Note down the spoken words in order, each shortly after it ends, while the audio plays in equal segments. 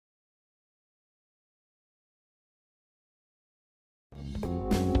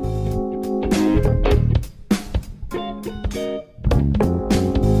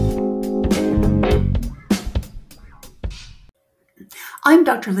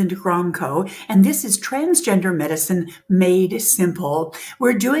Dr. Linda Gromko, and this is Transgender Medicine Made Simple.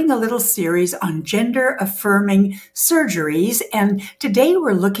 We're doing a little series on gender-affirming surgeries, and today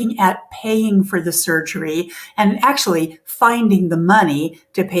we're looking at paying for the surgery and actually finding the money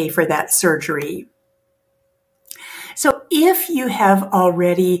to pay for that surgery. So if you have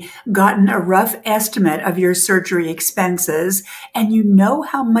already gotten a rough estimate of your surgery expenses and you know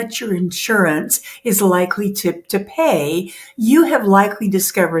how much your insurance is likely to pay, you have likely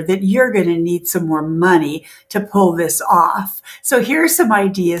discovered that you're going to need some more money to pull this off. So here are some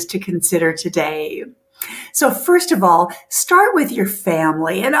ideas to consider today. So first of all, start with your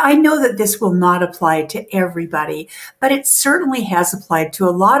family. And I know that this will not apply to everybody, but it certainly has applied to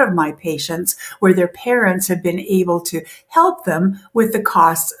a lot of my patients where their parents have been able to help them with the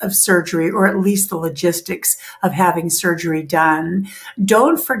costs of surgery, or at least the logistics of having surgery done.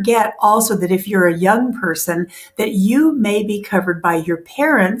 Don't forget also that if you're a young person, that you may be covered by your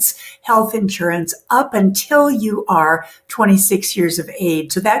parents' health insurance up until you are 26 years of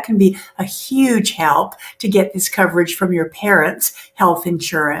age. So that can be a huge help to get this coverage from your parents' health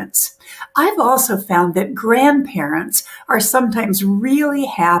insurance. I've also found that grandparents are sometimes really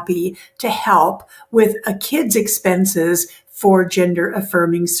happy to help with a kid's expenses for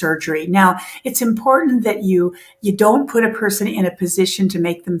gender-affirming surgery. Now, it's important that you don't put a person in a position to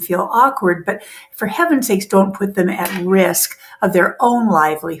make them feel awkward, but for heaven's sakes, don't put them at risk of their own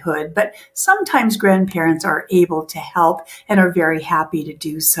livelihood. But sometimes grandparents are able to help and are very happy to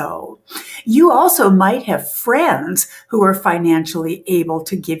do so. You also might have friends who are financially able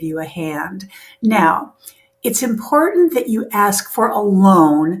to give you a hand. Now, it's important that you ask for a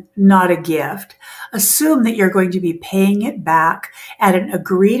loan, not a gift. Assume that you're going to be paying it back at an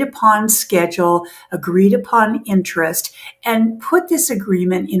agreed upon schedule, agreed upon interest, and put this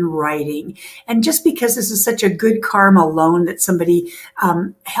agreement in writing. And just because this is such a good karma loan that somebody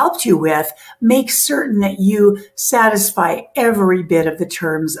helped you with, make certain that you satisfy every bit of the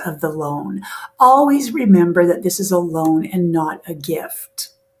terms of the loan. Always remember that this is a loan and not a gift.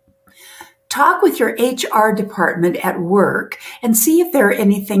 Talk with your HR department at work and see if there are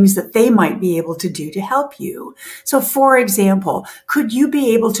any things that they might be able to do to help you. So for example, could you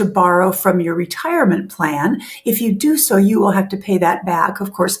be able to borrow from your retirement plan? If you do so, you will have to pay that back,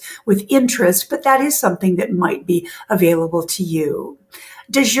 of course, with interest, but that is something that might be available to you.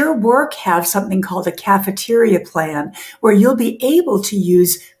 Does your work have something called a cafeteria plan where you'll be able to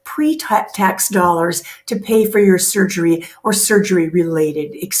use pre-tax dollars to pay for your surgery or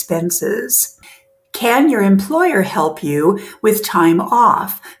surgery-related expenses? Can your employer help you with time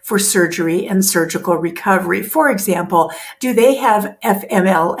off for surgery and surgical recovery? For example, do they have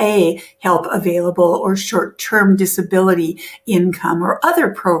FMLA help available, or short-term disability income, or other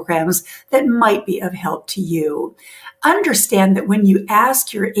programs that might be of help to you? Understand that when you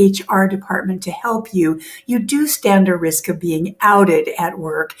ask your HR department to help you, you do stand a risk of being outed at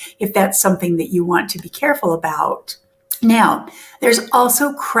work if that's something that you want to be careful about. Now, there's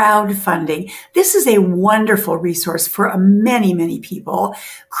also crowdfunding. This is a wonderful resource for many, many people.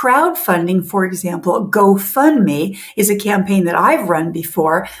 Crowdfunding, for example, GoFundMe, is a campaign that I've run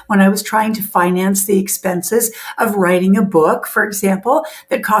before when I was trying to finance the expenses of writing a book, for example,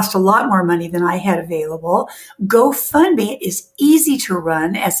 that cost a lot more money than I had available. GoFundMe is easy to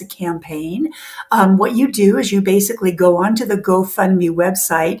run as a campaign. What you do is you basically go onto the GoFundMe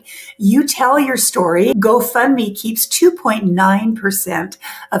website, you tell your story. GoFundMe keeps 2.9%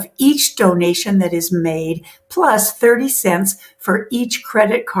 of each donation that is made, plus 30 cents for each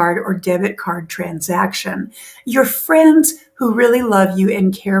credit card or debit card transaction. Your friends who really love you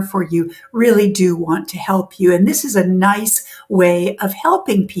and care for you really do want to help you. And this is a nice way of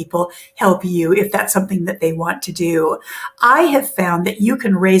helping people help you if that's something that they want to do. I have found that you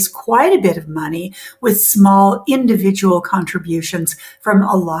can raise quite a bit of money with small individual contributions from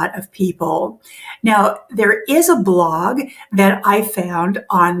a lot of people. Now, there is a blog that I found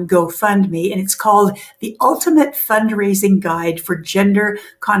on GoFundMe, and it's called The Ultimate Fundraising Guide for Gender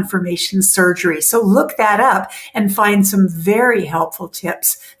Confirmation Surgery. So look that up and find some very helpful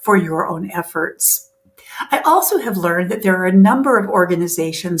tips for your own efforts. I also have learned that there are a number of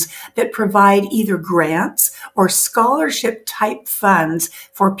organizations that provide either grants or scholarship type funds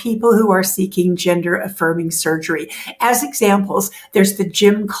for people who are seeking gender-affirming surgery. As examples, there's the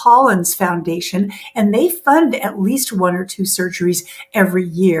Jim Collins Foundation, and they fund at least 1 or 2 surgeries every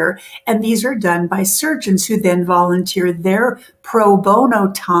year. And these are done by surgeons who then volunteer their pro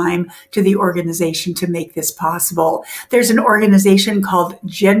bono time to the organization to make this possible. There's an organization called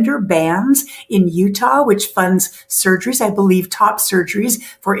Gender Bands in Utah, which funds surgeries, I believe top surgeries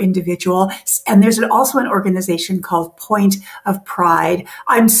for individuals. And there's also an organization organization called Point of Pride.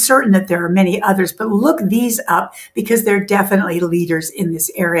 I'm certain that there are many others, but look these up because they're definitely leaders in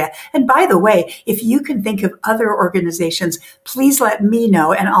this area. And by the way, if you can think of other organizations, please let me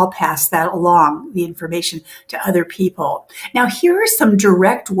know and I'll pass that along, the information, to other people. Now, here are some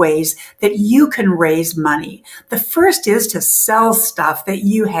direct ways that you can raise money. The first is to sell stuff that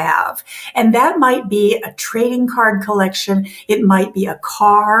you have. And that might be a trading card collection. It might be a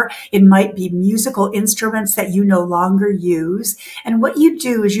car. It might be musical instruments that you no longer use. And what you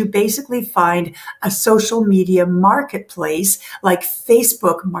do is you basically find a social media marketplace like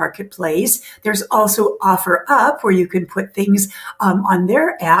Facebook Marketplace. There's also OfferUp where you can put things on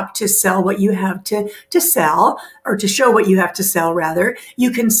their app to sell what you have to sell, or to show what you have to sell rather.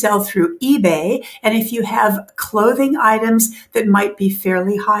 You can sell through eBay. And if you have clothing items that might be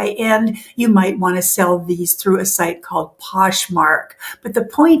fairly high end, you might want to sell these through a site called Poshmark. But the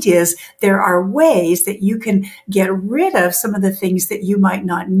point is, there are ways that you can get rid of some of the things that you might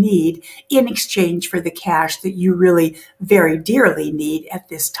not need in exchange for the cash that you really very dearly need at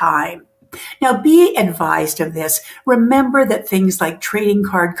this time. Now, be advised of this. Remember that things like trading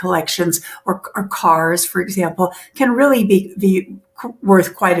card collections or cars, for example, can really be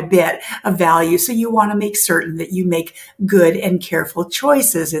worth quite a bit of value. So you want to make certain that you make good and careful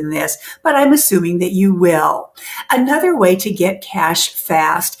choices in this, but I'm assuming that you will. Another way to get cash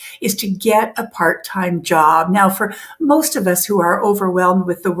fast is to get a part-time job. Now, for most of us who are overwhelmed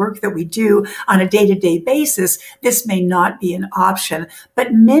with the work that we do on a day-to-day basis, this may not be an option,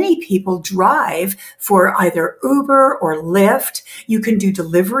 but many people drive for either Uber or Lyft. You can do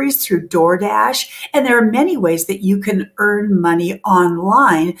deliveries through DoorDash, and there are many ways that you can earn money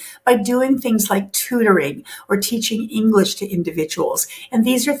online by doing things like tutoring or teaching English to individuals. And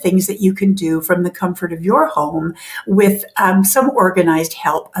these are things that you can do from the comfort of your home with some organized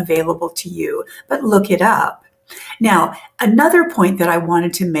help available to you. But look it up. Now, another point that I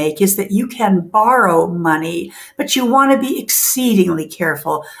wanted to make is that you can borrow money, but you want to be exceedingly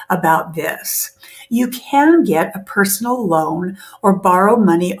careful about this. You can get a personal loan or borrow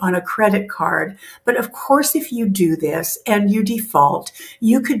money on a credit card, but of course, if you do this and you default,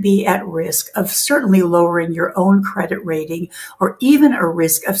 you could be at risk of certainly lowering your own credit rating or even a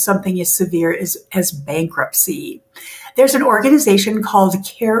risk of something as severe as bankruptcy. There's an organization called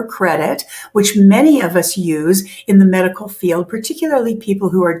Care Credit, which many of us use in the medical field, particularly people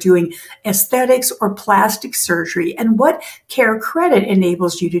who are doing aesthetics or plastic surgery. And what Care Credit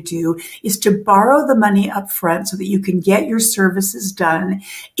enables you to do is to borrow the money up front so that you can get your services done.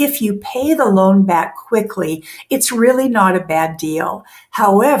 If you pay the loan back quickly, it's really not a bad deal.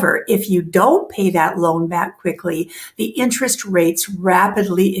 However, if you don't pay that loan back quickly, the interest rates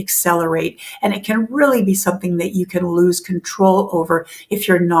rapidly accelerate, and it can really be something that you can lose control over if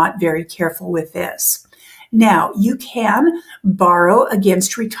you're not very careful with this. Now, you can borrow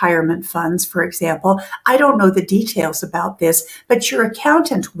against retirement funds, for example. I don't know the details about this, but your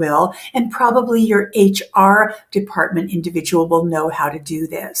accountant will, and probably your HR department individual will know how to do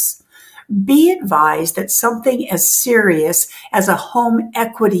this. Be advised that something as serious as a home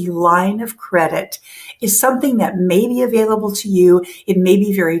equity line of credit is something that may be available to you. It may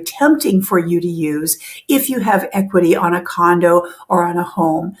be very tempting for you to use if you have equity on a condo or on a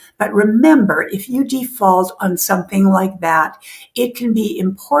home. But remember, if you default on something like that, it can be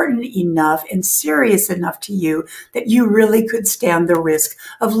important enough and serious enough to you that you really could stand the risk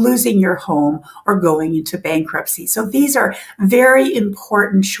of losing your home or going into bankruptcy. So these are very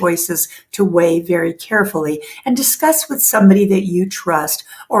important choices to weigh very carefully and discuss with somebody that you trust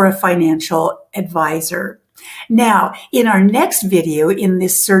or a financial advisor. Now, in our next video in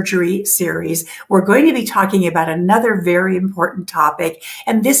this surgery series, we're going to be talking about another very important topic,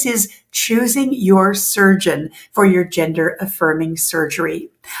 and this is choosing your surgeon for your gender-affirming surgery.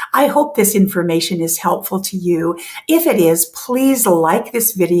 I hope this information is helpful to you. If it is, please like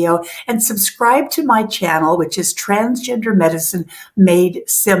this video and subscribe to my channel, which is Transgender Medicine Made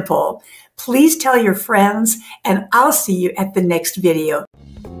Simple. Please tell your friends, and I'll see you at the next video.